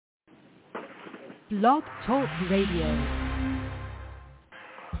Blog Talk Radio.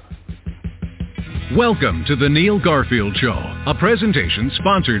 Welcome to the Neil Garfield Show, a presentation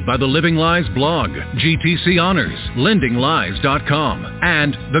sponsored by the Living Lies blog, GTC Honors, LendingLies.com,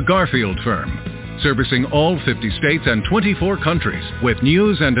 and the Garfield Firm, servicing all 50 states and 24 countries with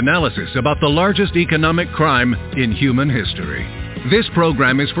news and analysis about the largest economic crime in human history. This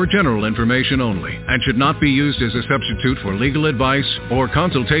program is for general information only and should not be used as a substitute for legal advice or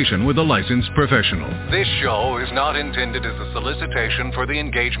consultation with a licensed professional. This show is not intended as a solicitation for the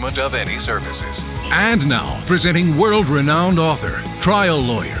engagement of any services. And now, presenting world-renowned author, trial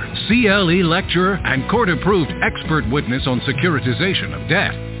lawyer, CLE lecturer, and court-approved expert witness on securitization of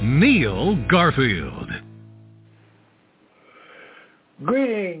debt, Neil Garfield.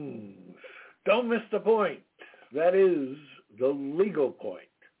 Greetings. Don't miss the point. That is the legal point.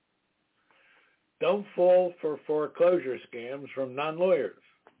 Don't fall for foreclosure scams from non-lawyers.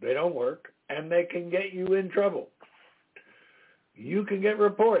 They don't work, and they can get you in trouble. You can get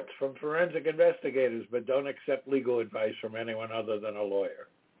reports from forensic investigators, but don't accept legal advice from anyone other than a lawyer.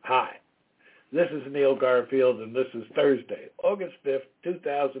 Hi, this is Neil Garfield, and this is Thursday, August 5th,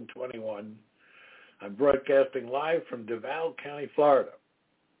 2021. I'm broadcasting live from Duval County, Florida.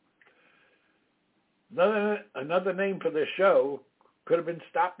 Another name for this show could have been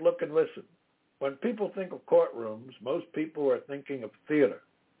Stop, Look, and Listen. When people think of courtrooms, most people are thinking of theater,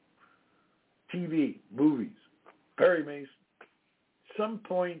 TV, movies, Perry Mason, some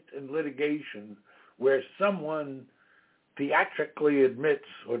point in litigation where someone theatrically admits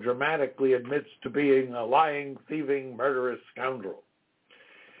or dramatically admits to being a lying, thieving, murderous scoundrel.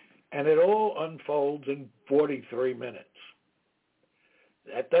 And it all unfolds in 43 minutes.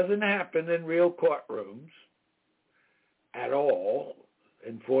 That doesn't happen in real courtrooms at all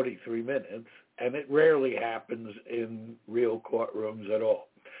in 43 minutes, and it rarely happens in real courtrooms at all.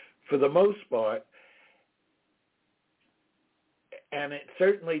 For the most part, and it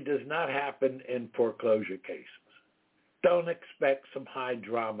certainly does not happen in foreclosure cases. Don't expect some high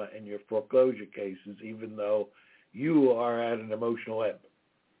drama in your foreclosure cases, even though you are at an emotional ebb.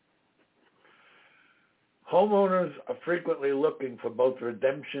 Homeowners are frequently looking for both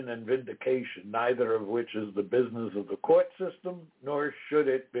redemption and vindication, neither of which is the business of the court system, nor should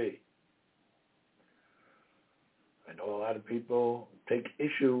it be. I know a lot of people take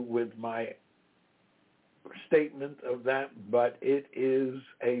issue with my statement of that, but it is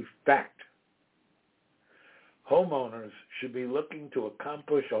a fact. Homeowners should be looking to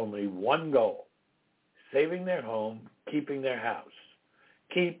accomplish only one goal: saving their home, keeping their house.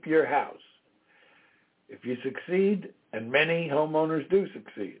 Keep your house. If you succeed, and many homeowners do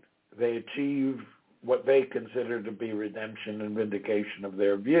succeed, they achieve what they consider to be redemption and vindication of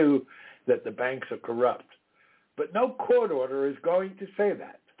their view that the banks are corrupt. But no court order is going to say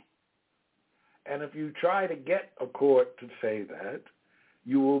that. And if you try to get a court to say that,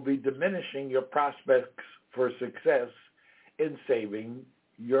 you will be diminishing your prospects for success in saving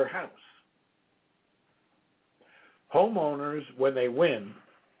your house. Homeowners, when they win,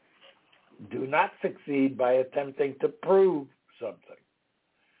 do not succeed by attempting to prove something.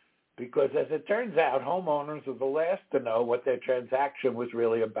 Because as it turns out, homeowners are the last to know what their transaction was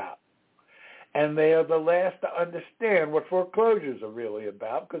really about. And they are the last to understand what foreclosures are really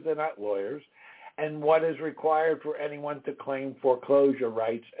about, because they're not lawyers, and what is required for anyone to claim foreclosure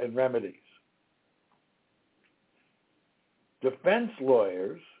rights and remedies. Defense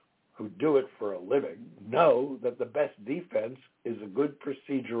lawyers who do it for a living know that the best defense is a good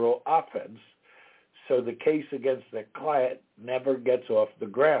procedural offense, so the case against their client never gets off the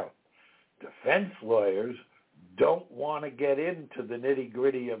ground. Defense lawyers don't want to get into the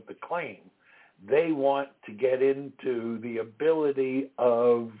nitty-gritty of the claim. They want to get into the ability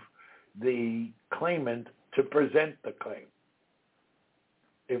of the claimant to present the claim.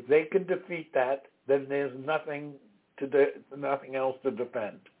 If they can defeat that, then there's nothing else to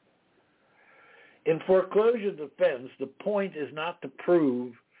defend. In foreclosure defense, the point is not to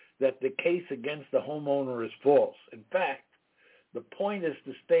prove that the case against the homeowner is false. In fact, the point is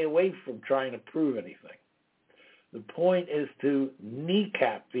to stay away from trying to prove anything. The point is to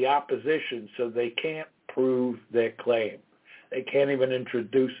kneecap the opposition so they can't prove their claim. They can't even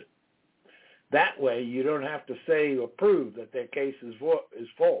introduce it. That way, you don't have to say or prove that their case is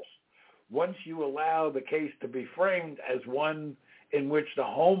false. Once you allow the case to be framed as one in which the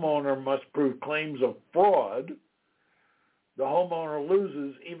homeowner must prove claims of fraud, the homeowner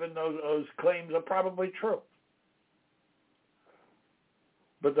loses even though those claims are probably true.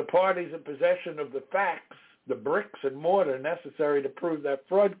 But the parties in possession of the facts, the bricks and mortar necessary to prove that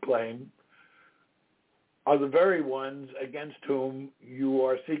fraud claim, are the very ones against whom you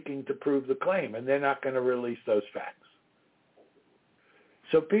are seeking to prove the claim, and they're not going to release those facts.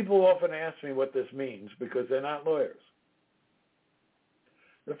 So people often ask me what this means because they're not lawyers.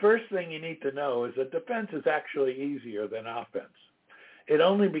 The first thing you need to know is that defense is actually easier than offense. It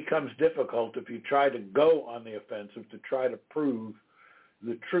only becomes difficult if you try to go on the offensive to try to prove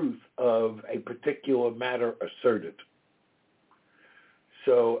the truth of a particular matter asserted.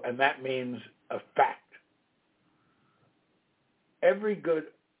 So, and that means a fact. Every good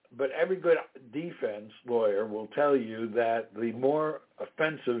defense lawyer will tell you that the more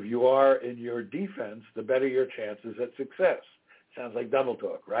offensive you are in your defense, the better your chances at success. Sounds like double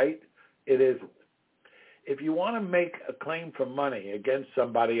talk, right? It isn't. If you want to make a claim for money against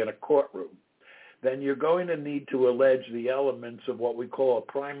somebody in a courtroom, then you're going to need to allege the elements of what we call a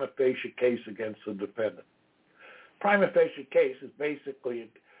prima facie case against the defendant. Prima facie case is basically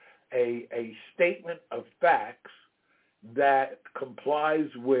a statement of facts that complies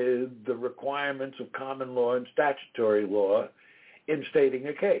with the requirements of common law and statutory law in stating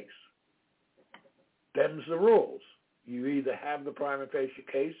a case. Them's the rules. You either have the prima facie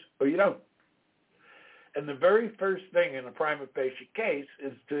case or you don't. And the very first thing in a prima facie case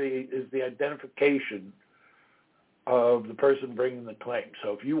is the identification of the person bringing the claim.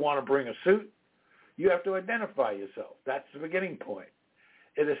 So if you want to bring a suit, you have to identify yourself. That's the beginning point.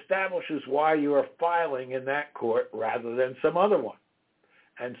 It establishes why you are filing in that court rather than some other one,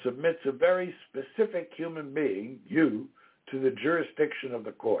 and submits a very specific human being, you, to the jurisdiction of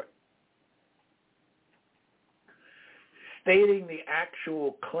the court. Stating the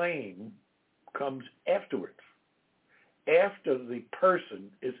actual claim comes afterwards, after the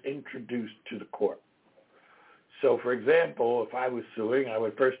person is introduced to the court. So, for example, if I was suing, I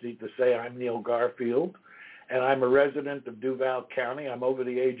would first need to say I'm Neil Garfield, and I'm a resident of Duval County. I'm over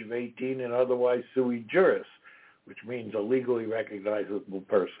the age of 18 and otherwise sui juris, which means a legally recognizable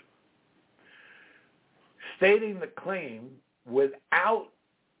person. Stating the claim without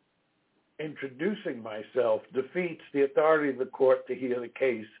introducing myself defeats the authority of the court to hear the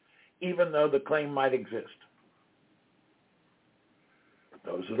case, even though the claim might exist.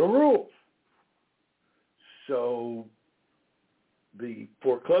 Those are the rules. So the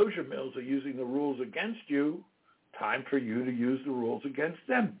foreclosure mills are using the rules against you. Time for you to use the rules against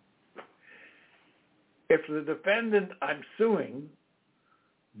them. If the defendant I'm suing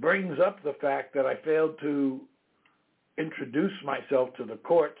brings up the fact that I failed to introduce myself to the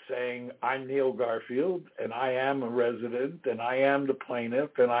court saying I'm Neil Garfield and I am a resident and I am the plaintiff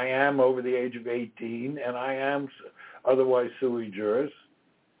and I am over the age of 18 and I am otherwise sui juris,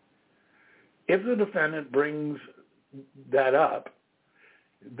 if the defendant brings that up,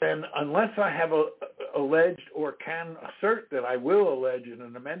 then unless I have alleged or can assert that I will allege in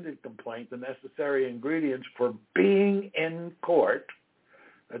an amended complaint the necessary ingredients for being in court,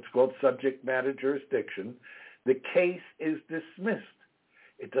 that's called subject matter jurisdiction, the case is dismissed.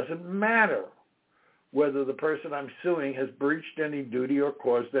 It doesn't matter whether the person I'm suing has breached any duty or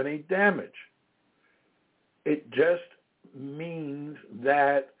caused any damage. It just means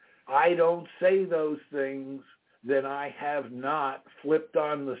that I don't say those things, then I have not flipped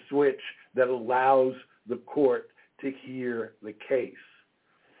on the switch that allows the court to hear the case.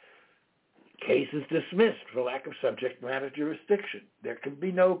 Case is dismissed for lack of subject matter jurisdiction. There can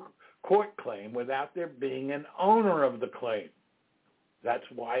be no court claim without there being an owner of the claim. That's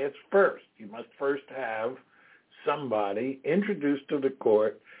why it's first. You must first have somebody introduced to the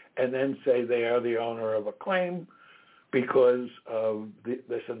court and then say they are the owner of a claim because of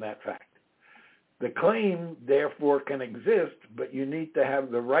this and that fact. The claim, therefore, can exist, but you need to have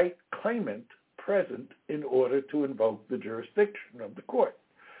the right claimant present in order to invoke the jurisdiction of the court.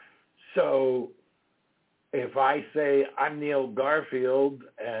 So if I say I'm Neil Garfield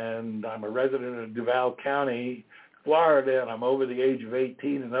and I'm a resident of Duval County, Florida, and I'm over the age of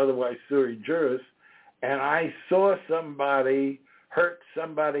 18 and otherwise sui juris, and I saw somebody hurt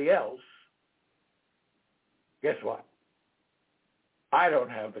somebody else, guess what? I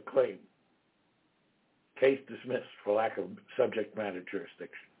don't have the claim. Case dismissed for lack of subject matter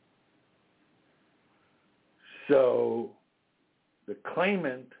jurisdiction. So the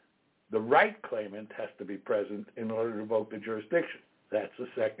claimant, the right claimant, has to be present in order to invoke the jurisdiction. That's the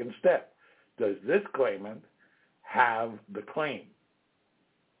second step. Does this claimant have the claim?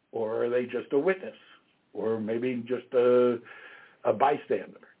 Or are they just a witness? Or maybe just a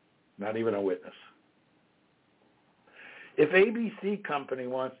bystander, not even a witness? If ABC Company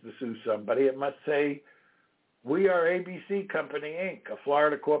wants to sue somebody, it must say, we are ABC Company, Inc., a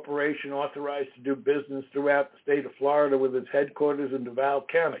Florida corporation authorized to do business throughout the state of Florida with its headquarters in Duval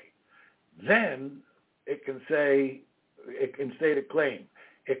County. Then it can state a claim.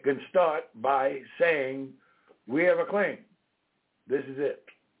 It can start by saying, we have a claim. This is it.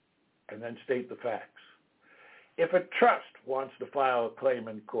 And then state the facts. If a trust wants to file a claim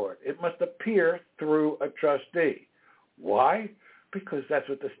in court, it must appear through a trustee. Why? Because that's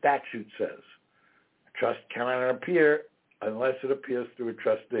what the statute says. A trust cannot appear unless it appears through a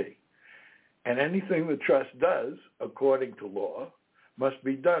trustee. And anything the trust does, according to law, must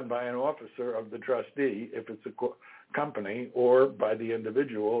be done by an officer of the trustee if it's a company, or by the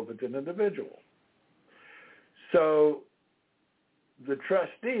individual if it's an individual. So the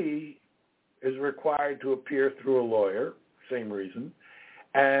trustee is required to appear through a lawyer, same reason,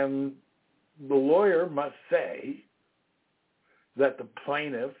 and the lawyer must say that the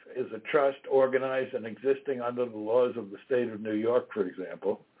plaintiff is a trust organized and existing under the laws of the state of New York, for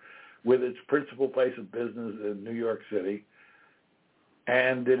example, with its principal place of business in New York City,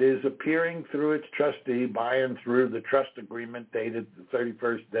 and it is appearing through its trustee by and through the trust agreement dated the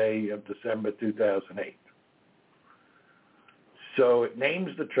 31st day of December 2008. So it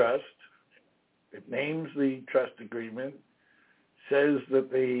names the trust, it names the trust agreement, says that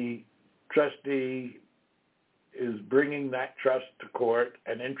the trustee is bringing that trust to court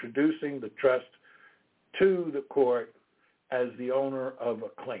and introducing the trust to the court as the owner of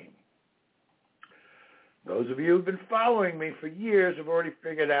a claim. Those of you who've been following me for years have already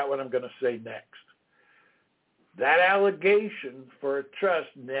figured out what I'm going to say next. That allegation for a trust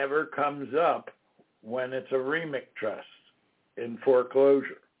never comes up when it's a remic trust in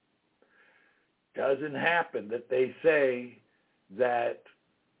foreclosure. Doesn't happen that they say that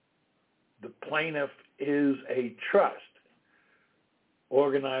the plaintiff is a trust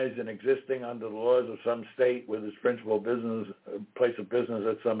organized and existing under the laws of some state with its principal business, place of business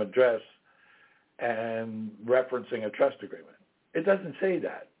at some address, and referencing a trust agreement. It doesn't say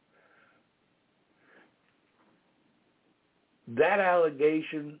that. That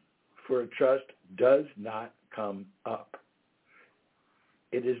allegation for a trust does not come up.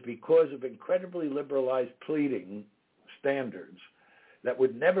 It is because of incredibly liberalized pleading standards that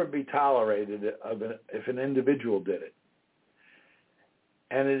would never be tolerated if an individual did it.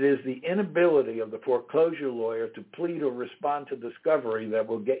 And it is the inability of the foreclosure lawyer to plead or respond to discovery that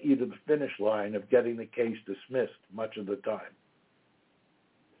will get you to the finish line of getting the case dismissed much of the time.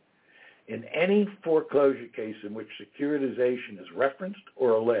 In any foreclosure case in which securitization is referenced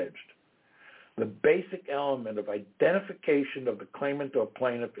or alleged, the basic element of identification of the claimant or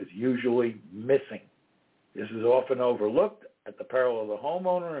plaintiff is usually missing. This is often overlooked at the peril of the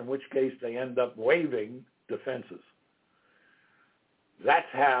homeowner, in which case they end up waiving defenses. That's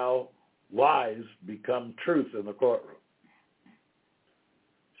how lies become truth in the courtroom.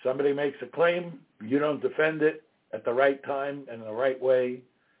 Somebody makes a claim, you don't defend it at the right time and in the right way,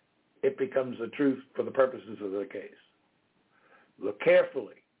 it becomes the truth for the purposes of the case. Look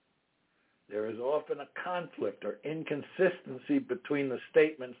carefully. There is often a conflict or inconsistency between the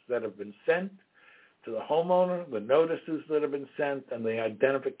statements that have been sent to the homeowner, the notices that have been sent, and the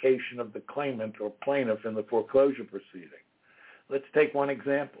identification of the claimant or plaintiff in the foreclosure proceeding. Let's take one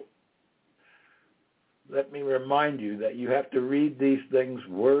example. Let me remind you that you have to read these things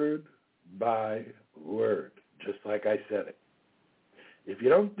word by word, just like I said it. If you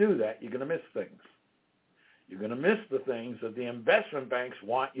don't do that, you're going to miss things. You're going to miss the things that the investment banks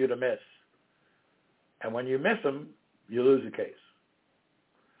want you to miss. And when you miss them, you lose a case.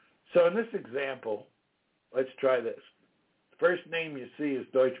 So in this example, let's try this. The first name you see is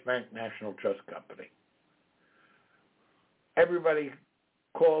Deutsche Bank National Trust Company. Everybody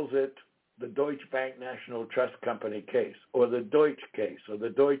calls it the Deutsche Bank National Trust Company case, or the Deutsche case, or the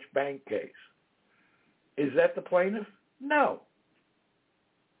Deutsche Bank case. Is that the plaintiff? No.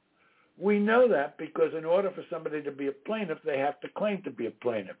 We know that because in order for somebody to be a plaintiff, they have to claim to be a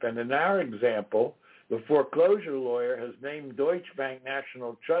plaintiff. And in our example, the foreclosure lawyer has named Deutsche Bank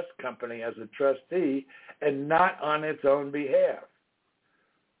National Trust Company as a trustee and not on its own behalf.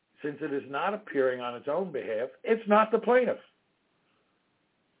 Since it is not appearing on its own behalf, it's not the plaintiff.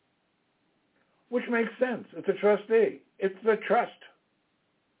 Which makes sense. It's a trustee. It's the trust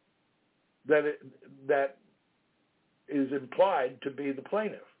that is implied to be the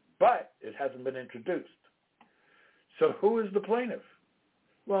plaintiff, but it hasn't been introduced. So who is the plaintiff?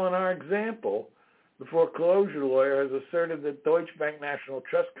 Well, in our example, the foreclosure lawyer has asserted that Deutsche Bank National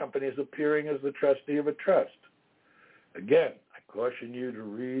Trust Company is appearing as the trustee of a trust. Again, I caution you to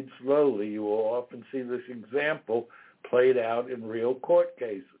read slowly. You will often see this example played out in real court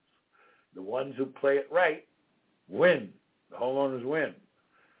cases. The ones who play it right win. The homeowners win.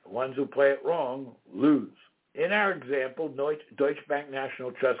 The ones who play it wrong lose. In our example, Deutsche Bank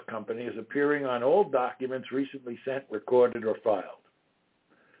National Trust Company is appearing on all documents recently sent, recorded, or filed.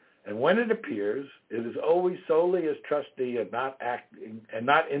 And when it appears, it is always solely as trustee and not acting and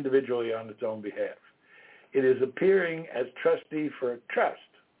not individually on its own behalf. It is appearing as trustee for a trust,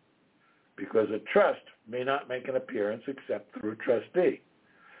 because a trust may not make an appearance except through a trustee.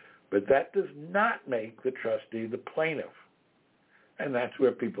 But that does not make the trustee the plaintiff. And that's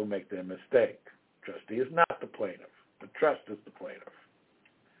where people make their mistake. Trustee is not the plaintiff. The trust is the plaintiff.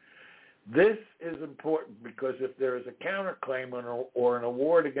 This is important because if there is a counterclaim or an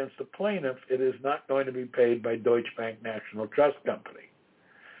award against the plaintiff, it is not going to be paid by Deutsche Bank National Trust Company.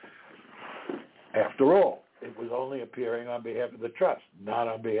 After all, it was only appearing on behalf of the trust, not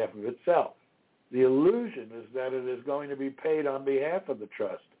on behalf of itself. The illusion is that it is going to be paid on behalf of the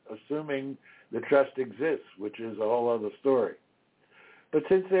trust, assuming the trust exists, which is a whole other story. But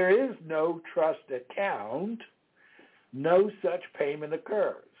since there is no trust account, no such payment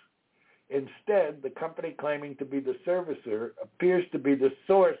occurs. Instead, the company claiming to be the servicer appears to be the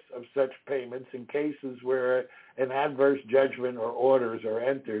source of such payments in cases where an adverse judgment or orders are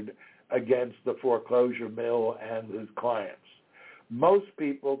entered against the foreclosure mill and his clients. Most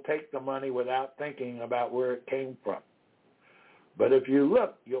people take the money without thinking about where it came from. But if you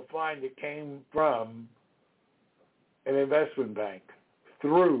look, you'll find it came from an investment bank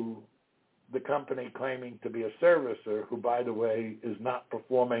through the company claiming to be a servicer, who, by the way, is not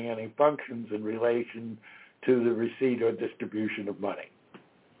performing any functions in relation to the receipt or distribution of money.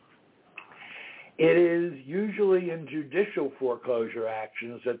 It is usually in judicial foreclosure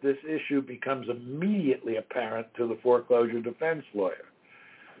actions that this issue becomes immediately apparent to the foreclosure defense lawyer.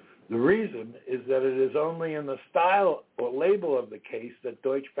 The reason is that it is only in the style or label of the case that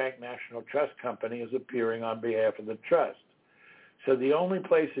Deutsche Bank National Trust Company is appearing on behalf of the trust. So the only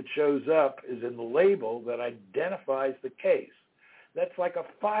place it shows up is in the label that identifies the case. That's like a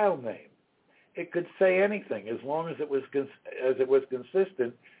file name. It could say anything. As long as it was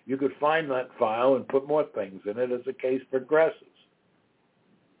consistent, you could find that file and put more things in it as the case progresses.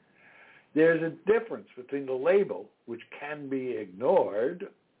 There's a difference between the label, which can be ignored,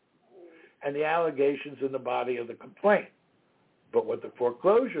 and the allegations in the body of the complaint. But what the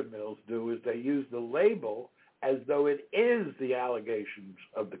foreclosure mills do is they use the label as though it is the allegations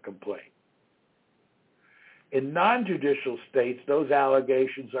of the complaint. In non-judicial states, those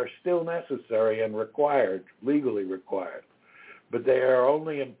allegations are still necessary and required, legally required, but they are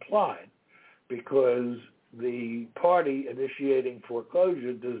only implied because the party initiating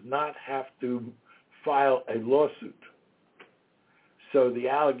foreclosure does not have to file a lawsuit. So the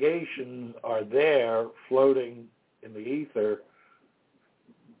allegations are there floating in the ether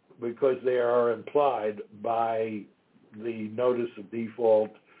because they are implied by the notice of default,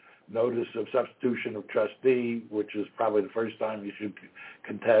 notice of substitution of trustee, which is probably the first time you should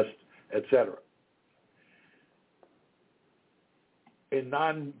contest, etc. In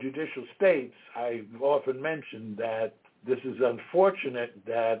non-judicial states, I've often mentioned that this is unfortunate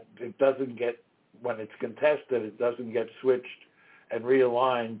that it doesn't get, when it's contested, it doesn't get switched and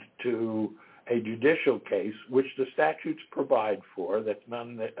realigned to a judicial case, which the statutes provide for. That's not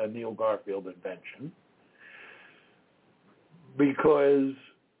a Neil Garfield invention. Because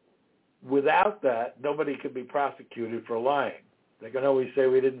without that, nobody can be prosecuted for lying. They can always say,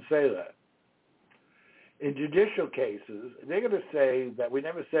 we didn't say that. In judicial cases, they're going to say that we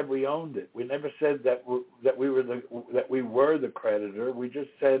never said we owned it. We never said that we were the creditor. We just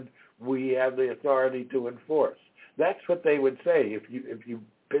said we have the authority to enforce. That's what they would say if you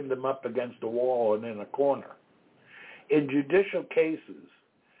pin them up against a wall and in a corner. In judicial cases,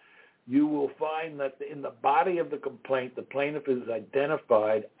 you will find that in the body of the complaint, the plaintiff is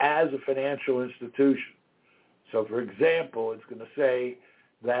identified as a financial institution. So, for example, it's going to say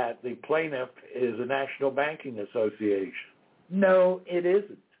that the plaintiff is a National Banking Association. No, it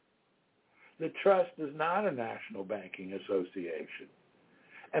isn't. The trust is not a National Banking Association.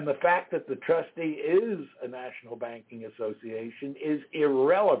 And the fact that the trustee is a National Banking Association is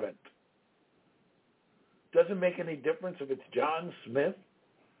irrelevant. Doesn't make any difference if it's John Smith,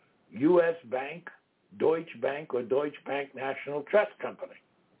 U.S. Bank, Deutsche Bank, or Deutsche Bank National Trust Company.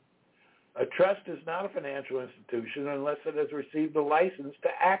 A trust is not a financial institution unless it has received a license to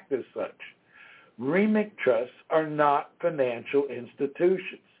act as such. REMIC trusts are not financial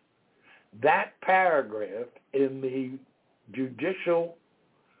institutions. That paragraph in the judicial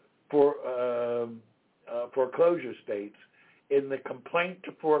foreclosure states, in the complaint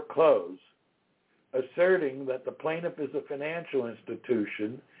to foreclose, asserting that the plaintiff is a financial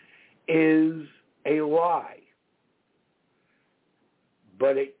institution, is a lie.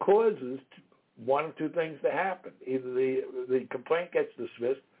 But it causes one of two things to happen. Either the complaint gets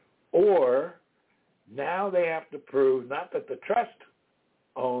dismissed, or now they have to prove not that the trust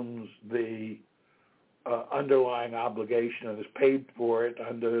owns the underlying obligation and is paid for it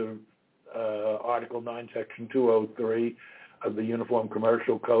under Article 9, Section 203 of the Uniform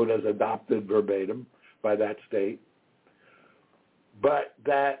Commercial Code as adopted verbatim by that state, but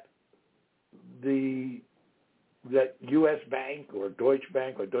that U.S. Bank or Deutsche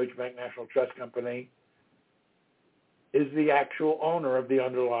Bank National Trust Company is the actual owner of the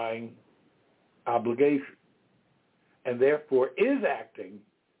underlying obligation and therefore is acting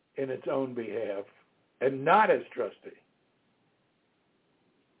in its own behalf and not as trustee,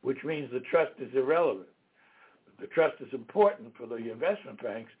 which means the trust is irrelevant. The trust is important for the investment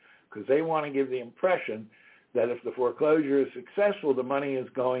banks because they want to give the impression that if the foreclosure is successful, the money is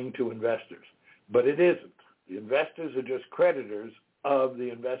going to investors. But it isn't. The investors are just creditors of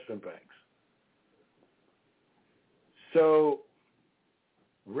the investment banks. So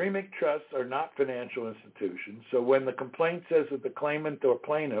REMIC trusts are not financial institutions. So when the complaint says that the claimant or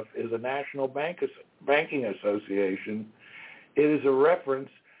plaintiff is a national banking association, it is a reference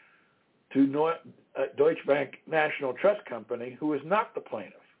to Deutsche Bank National Trust Company, who is not the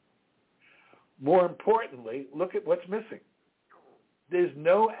plaintiff. More importantly, look at what's missing. There's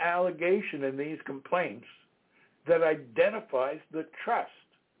no allegation in these complaints that identifies the trust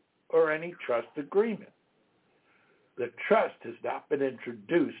or any trust agreement. The trust has not been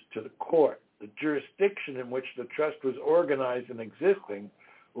introduced to the court. The jurisdiction in which the trust was organized and existing,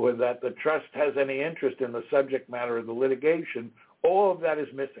 or that the trust has any interest in the subject matter of the litigation, all of that is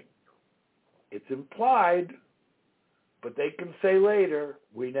missing. It's implied, but they can say later,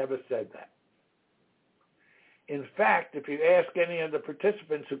 we never said that. In fact, if you ask any of the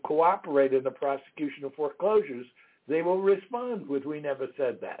participants who cooperate in the prosecution of foreclosures, they will respond with, we never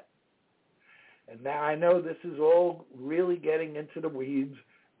said that. And now I know this is all really getting into the weeds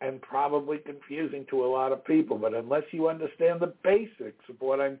and probably confusing to a lot of people, but unless you understand the basics of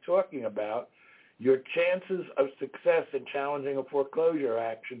what I'm talking about, your chances of success in challenging a foreclosure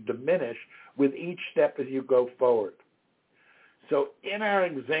action diminish with each step as you go forward. So in our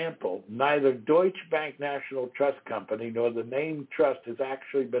example, neither Deutsche Bank National Trust Company nor the named trust has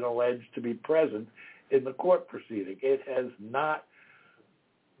actually been alleged to be present in the court proceeding. It has not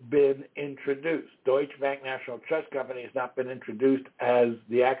been introduced. Deutsche Bank National Trust Company has not been introduced as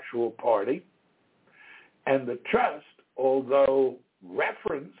the actual party. And the trust, although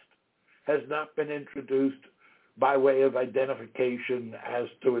referenced, has not been introduced by way of identification as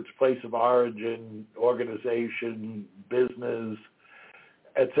to its place of origin, organization, business,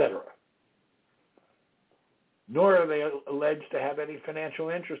 etc. Nor are they alleged to have any financial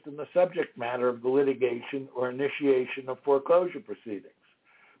interest in the subject matter of the litigation or initiation of foreclosure proceedings.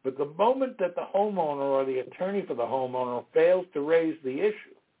 But the moment that the homeowner or the attorney for the homeowner fails to raise the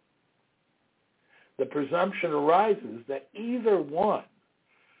issue, the presumption arises that either one,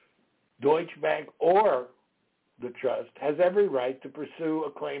 Deutsche Bank or the trust, has every right to pursue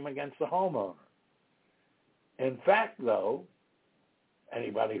a claim against the homeowner. In fact, though,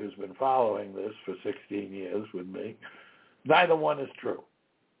 anybody who's been following this for 16 years with me, neither one is true.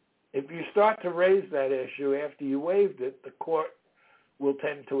 If you start to raise that issue after you waived it, the court will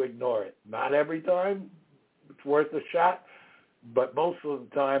tend to ignore it. Not every time. It's worth a shot. But most of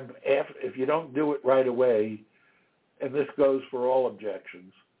the time, if you don't do it right away, and this goes for all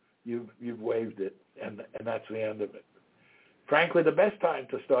objections, you've waived it, and that's the end of it. Frankly, the best time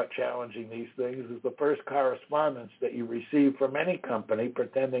to start challenging these things is the first correspondence that you receive from any company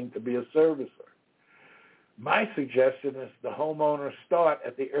pretending to be a servicer. My suggestion is the homeowner start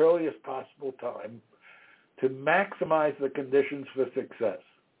at the earliest possible time to maximize the conditions for success.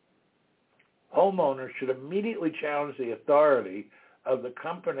 Homeowners should immediately challenge the authority of the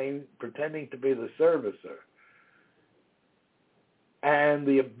company pretending to be the servicer and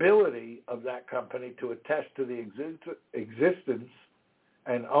the ability of that company to attest to the existence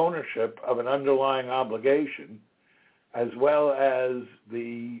and ownership of an underlying obligation, as well as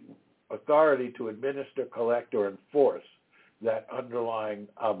the authority to administer, collect, or enforce that underlying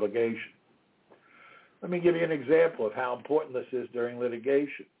obligation. Let me give you an example of how important this is during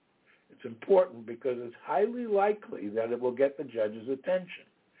litigation. It's important because it's highly likely that it will get the judge's attention.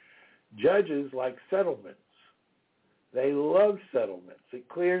 Judges like settlements. They love settlements. It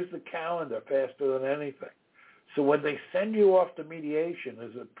clears the calendar faster than anything. So when they send you off to mediation,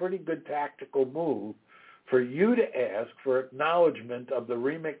 it's a pretty good tactical move for you to ask for acknowledgement of the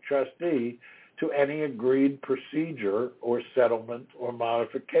REMIC trustee to any agreed procedure or settlement or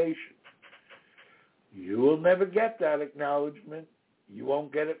modification. You will never get that acknowledgement. You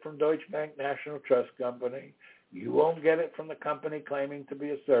won't get it from Deutsche Bank National Trust Company. You won't get it from the company claiming to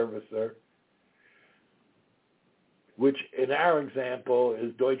be a servicer, which in our example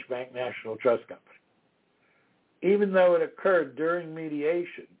is Deutsche Bank National Trust Company. Even though it occurred during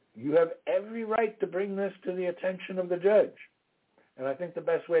mediation, you have every right to bring this to the attention of the judge. And I think the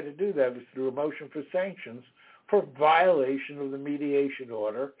best way to do that is through a motion for sanctions for violation of the mediation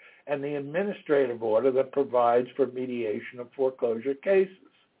order and the administrative order that provides for mediation of foreclosure cases.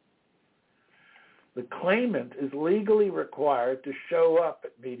 The claimant is legally required to show up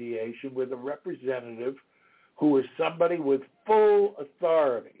at mediation with a representative who is somebody with full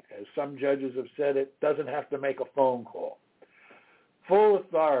authority. As some judges have said, it doesn't have to make a phone call. Full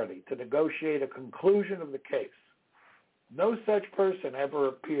authority to negotiate a conclusion of the case. No such person ever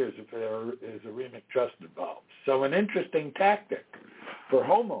appears if there is a remit trust involved. So an interesting tactic for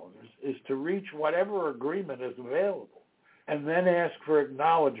homeowners is to reach whatever agreement is available and then ask for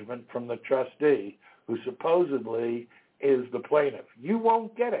acknowledgement from the trustee who supposedly is the plaintiff. You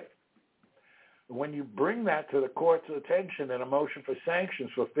won't get it. When you bring that to the court's attention in a motion for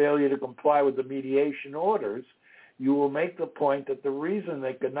sanctions for failure to comply with the mediation orders, you will make the point that the reason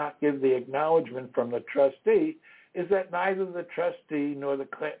they could not give the acknowledgement from the trustee is that neither the trustee nor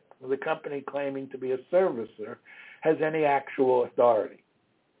the company claiming to be a servicer has any actual authority.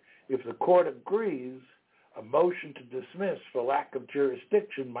 If the court agrees, a motion to dismiss for lack of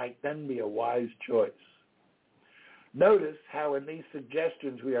jurisdiction might then be a wise choice. Notice how in these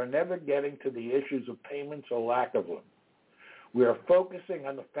suggestions we are never getting to the issues of payments or lack of them. We are focusing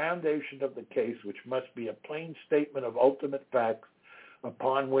on the foundation of the case, which must be a plain statement of ultimate facts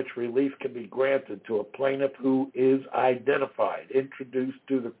upon which relief can be granted to a plaintiff who is identified, introduced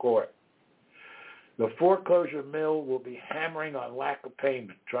to the court. The foreclosure mill will be hammering on lack of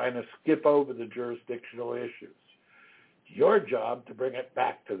payment, trying to skip over the jurisdictional issues. It's your job to bring it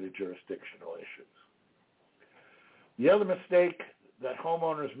back to the jurisdictional issues. The other mistake that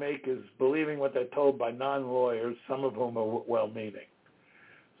homeowners make is believing what they're told by non-lawyers, some of whom are well-meaning.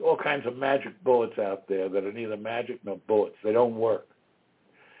 There's all kinds of magic bullets out there that are neither magic nor bullets. They don't work.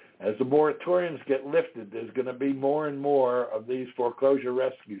 As the moratoriums get lifted, there's going to be more and more of these foreclosure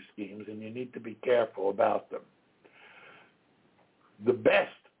rescue schemes, and you need to be careful about them. The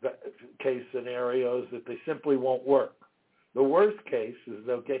best case scenario is that they simply won't work. The worst case is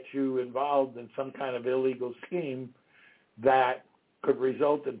they'll get you involved in some kind of illegal scheme that could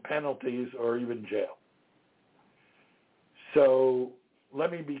result in penalties or even jail. So let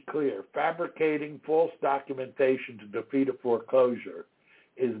me be clear. Fabricating false documentation to defeat a foreclosure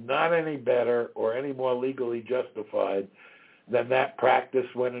is not any better or any more legally justified than that practice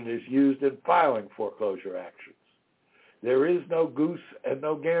when it is used in filing foreclosure actions. There is no goose and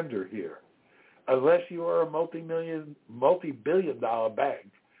no gander here. Unless you are a multi-billion-dollar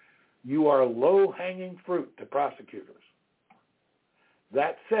bank, you are low-hanging fruit to prosecutors.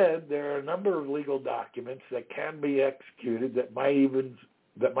 That said, there are a number of legal documents that can be executed that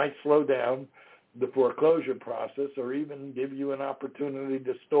might slow down the foreclosure process or even give you an opportunity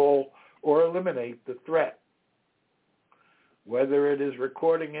to stall or eliminate the threat. Whether it is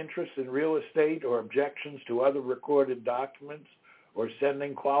recording interest in real estate or objections to other recorded documents or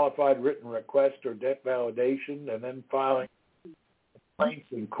sending qualified written request or debt validation and then filing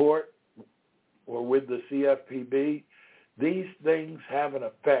complaints in court or with the CFPB, these things have an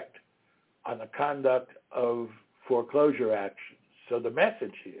effect on the conduct of foreclosure actions. So the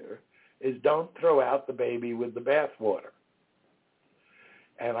message here is don't throw out the baby with the bathwater.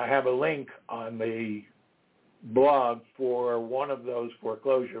 And I have a link on the blog for one of those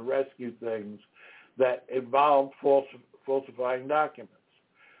foreclosure rescue things that involved falsifying documents.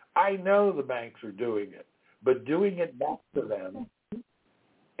 I know the banks are doing it, but doing it back to them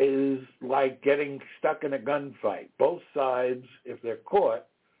is like getting stuck in a gunfight. Both sides, if they're caught,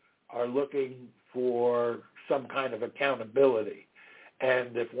 are looking for some kind of accountability.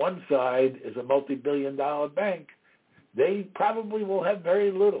 And if one side is a multi-billion-dollar bank, they probably will have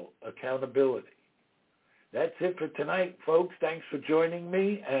very little accountability. That's it for tonight, folks. Thanks for joining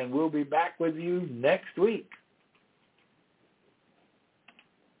me, and we'll be back with you next week.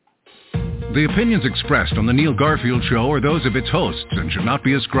 The opinions expressed on The Neil Garfield Show are those of its hosts and should not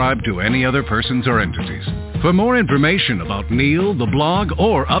be ascribed to any other persons or entities. For more information about Neil, the blog,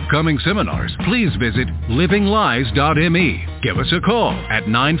 or upcoming seminars, please visit livinglies.me. Give us a call at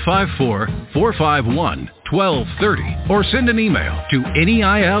 954-451-1230 or send an email to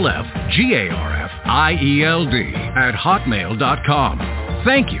neilgarfield@hotmail.com.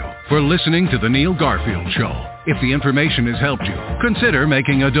 Thank you for listening to The Neil Garfield Show. If the information has helped you, consider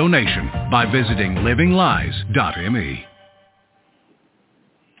making a donation by visiting livinglies.me.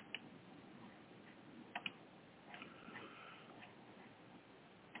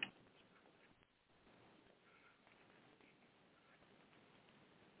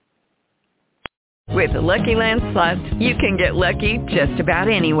 With the Lucky Land Slots, you can get lucky just about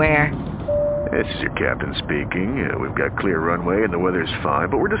anywhere. This is your captain speaking. We've got clear runway and the weather's fine,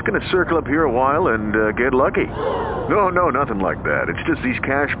 but we're just going to circle up here a while and get lucky. No, nothing like that. It's just these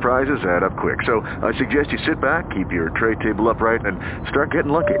cash prizes add up quick. So I suggest you sit back, keep your tray table upright, and start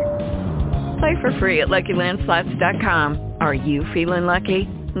getting lucky. Play for free at LuckyLandSlots.com. Are you feeling lucky?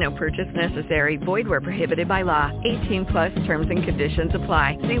 No purchase necessary. Void where prohibited by law. 18+ terms and conditions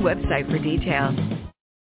apply. See website for details.